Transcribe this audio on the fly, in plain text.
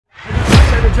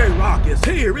J-Rocc is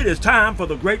here. It is time for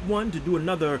the great one to do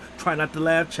another Try Not to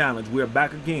Laugh challenge. We're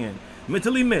back again.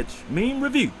 Mentally Mitch, meme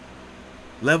review,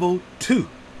 level 2.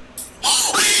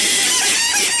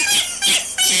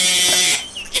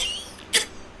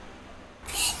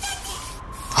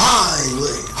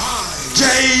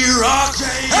 J-Rocc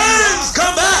has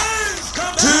come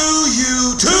back to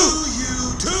you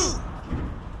too.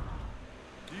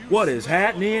 What is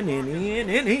happening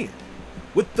in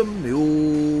with the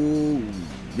millions?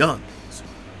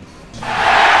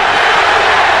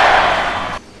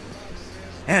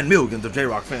 And millions of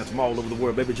J-Rocc fans from all over the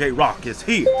world. Baby, J-Rocc is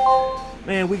here.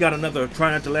 Man, we got another Try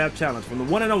Not to Laugh challenge from the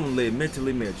one and only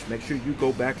Mentally Mitch. Make sure you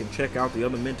go back and check out the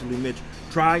other Mentally Mitch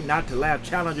Try Not to Laugh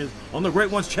challenges on the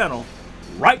Great One's channel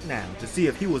right now to see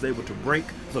if he was able to break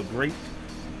the Great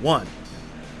One.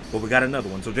 But we got another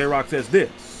one. So J-Rocc says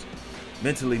this: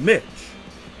 Mentally Mitch,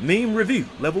 meme review,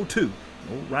 level 2.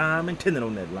 No rhyme intended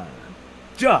on that line.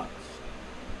 Just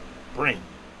bring.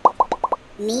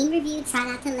 Meme review, try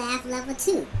not to laugh, level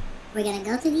 2. We're gonna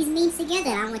go through these memes together,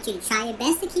 and I want you to try your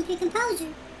best to keep your composure.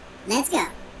 Let's go.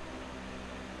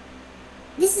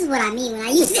 This is what I mean when I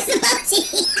use this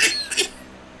emoji.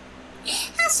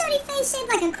 How shorty face shaped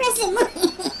like a crescent moon.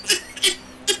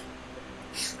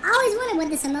 I always wondered what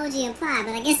this emoji implied,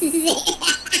 but I guess this is it.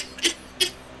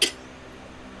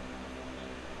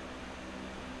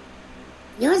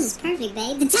 Yours is perfect,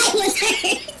 babe. The type was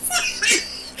hers.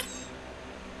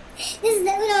 This is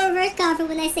the Uno reverse card for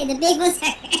when they say the big was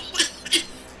hers.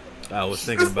 I was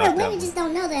thinking about that. Women just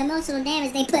don't know the emotional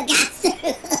damage they put guys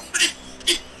through.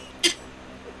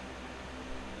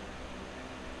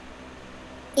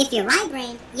 If you're right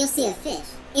brained, you'll see a fish.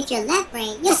 If you're left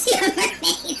brained, you'll see a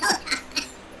mermaid.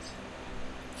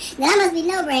 Then I must be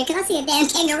no brain, because I see a damn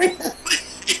kangaroo.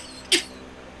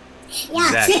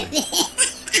 Y'all tripping.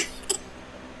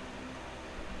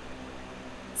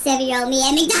 7-year-old me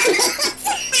at McDonald's.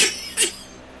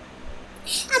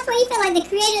 I swear you feel like the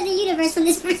creator of the universe from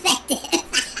this perspective.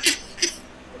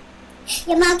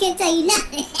 Your mom can't tell you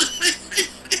nothing.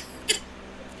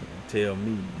 Can't tell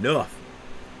me nothing.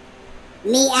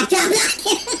 Me after I'm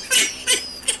blocking.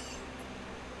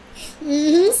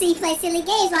 So you play silly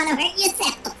games while you hurt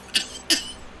yourself.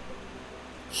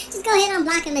 Just go ahead and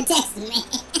block him and text me.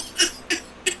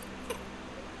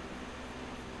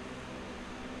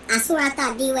 I swear I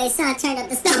thought D-Wade's son turned up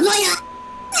the stove.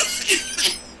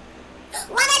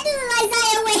 Why'd I do the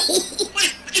Isaiah Wade?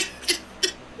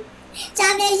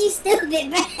 Chavez, you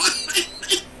stupid, bro.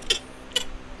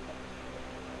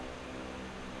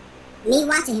 Me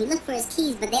watching him look for his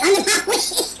keys, but they under my wing.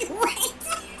 What?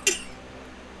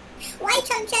 Why you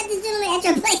trying to trap this gentleman at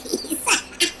your place?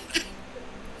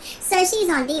 Sir, she's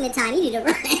on demon time. You need to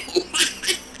run.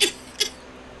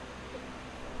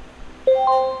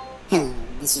 Hello,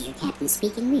 this is your captain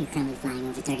speaking. We are currently flying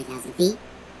over 30,000 feet.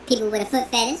 People with a foot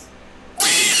fetish.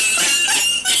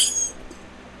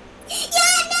 Yo,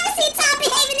 I've never seen Tom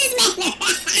behave in this manner.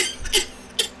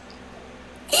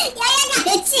 Yo, y'all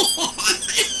gotta chill.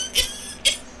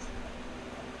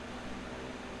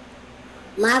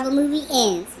 Marvel movie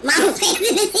ends. Marvel fans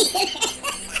in the theater.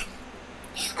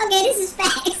 Okay, this is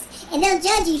facts. And they'll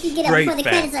judge you if you get up before the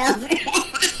credits are over.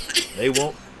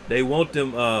 They want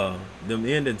them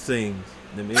ending scenes.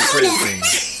 Them end credit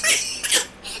scenes.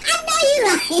 I know you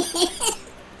lying.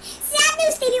 See, I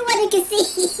knew Stevie Wonder could see.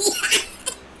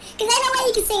 Cause ain't no way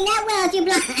you can sing that well if you're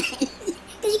blind.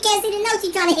 Cause you can't see the notes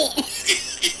you're trying to hit.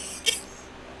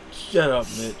 Shut up,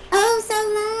 Mitch. Oh, so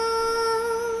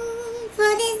long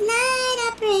for this night I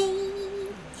pray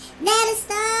that a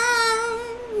star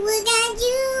will guide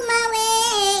you my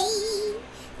way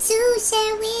to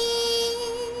share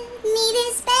with me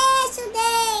this special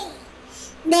day.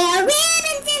 There are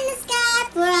ribbons in the sky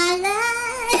for our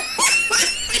love.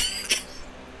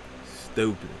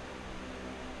 Stupid.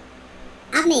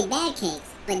 I've made bad cakes,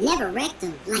 but never wrecked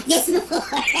them like this before.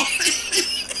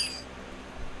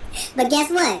 But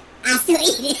guess what? I still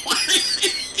eat it.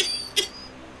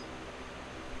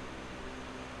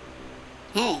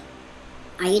 Hey,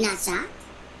 are you not shocked?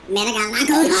 Man, I got a lot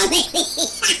going on lately.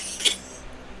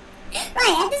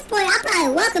 Right, at this point, I'll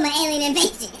probably welcome an alien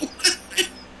invasion.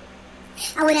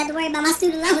 I wouldn't have to worry about my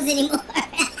student loans anymore.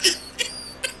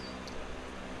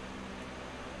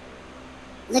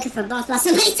 Looking for boss while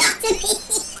somebody talk to me.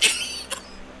 Cause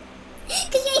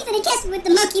you ain't finna catch me with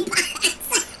the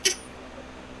monkeypox.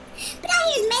 But out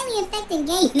here is mainly infecting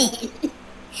gay men.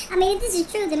 I mean, if this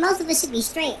is true, then most of us should be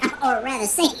straight, or rather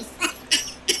safe.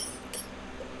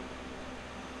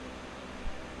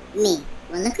 Me.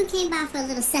 Well, look who came by for a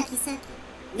little sucky.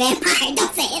 Vampire,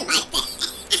 don't say it like that.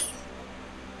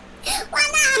 Why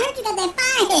not? I heard you got that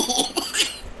fire head.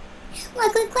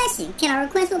 question. Can I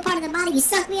request what part of the body you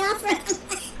suck me off from?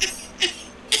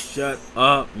 Shut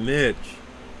up, Mitch.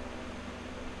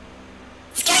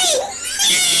 Scream!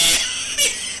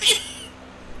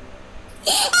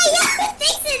 Hey, y'all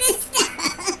fixing this stuff.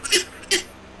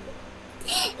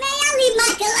 Man, y'all leave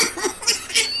Mike alone.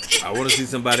 I want to see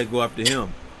somebody go after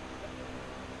him.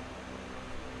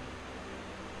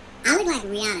 I look like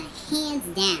Rihanna, hands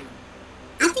down.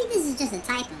 I think this is just a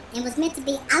typo. It was meant to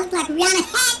be, I look like Rihanna,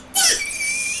 hands down.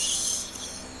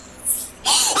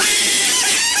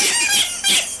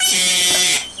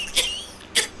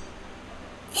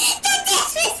 The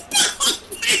disrespect.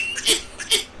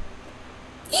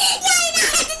 Y'all didn't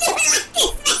have to do it like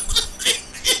this, man.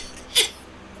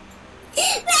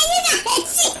 Man, you know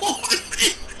that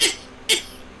shit.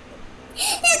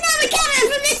 There's no recovering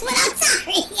from this one, I'm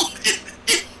sorry.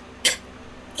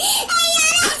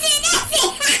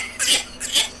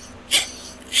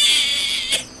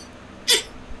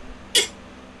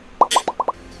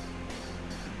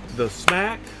 The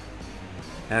smack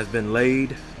has been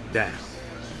laid down.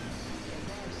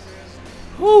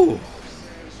 Whew.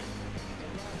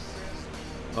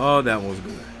 Oh, that one was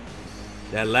good.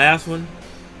 That last one,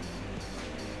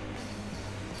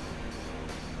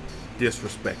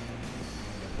 disrespectful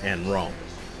and wrong.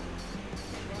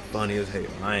 Funny as hell.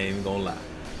 I ain't even gonna lie.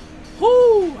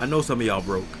 Whoo! I know some of y'all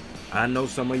broke. I know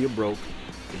some of you broke.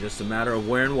 It's just a matter of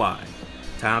where and why.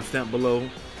 Timestamp below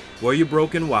where you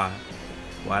broke and why.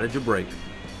 Why did you break?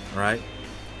 Alright?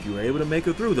 If you were able to make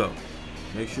it through though,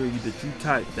 make sure that you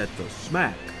type that the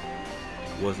smack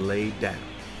was laid down.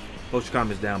 Post your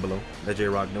comments down below. Let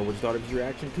J-Rocc know what you thought of his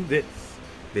reaction to this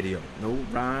video. No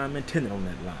rhyme intended on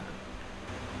that line.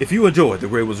 If you enjoyed the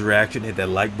Great Wizard's reaction, hit that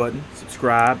like button,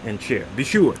 subscribe, and share. Be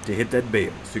sure to hit that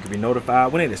bell so you can be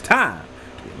notified when it is time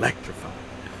to be electrified.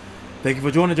 Thank you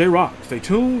for joining J-Rocc. Stay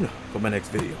tuned for my next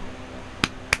video.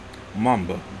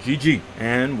 Mamba, GG,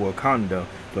 and Wakanda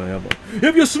forever.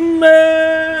 If you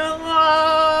smell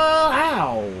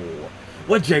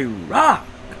what J-Rocc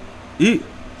is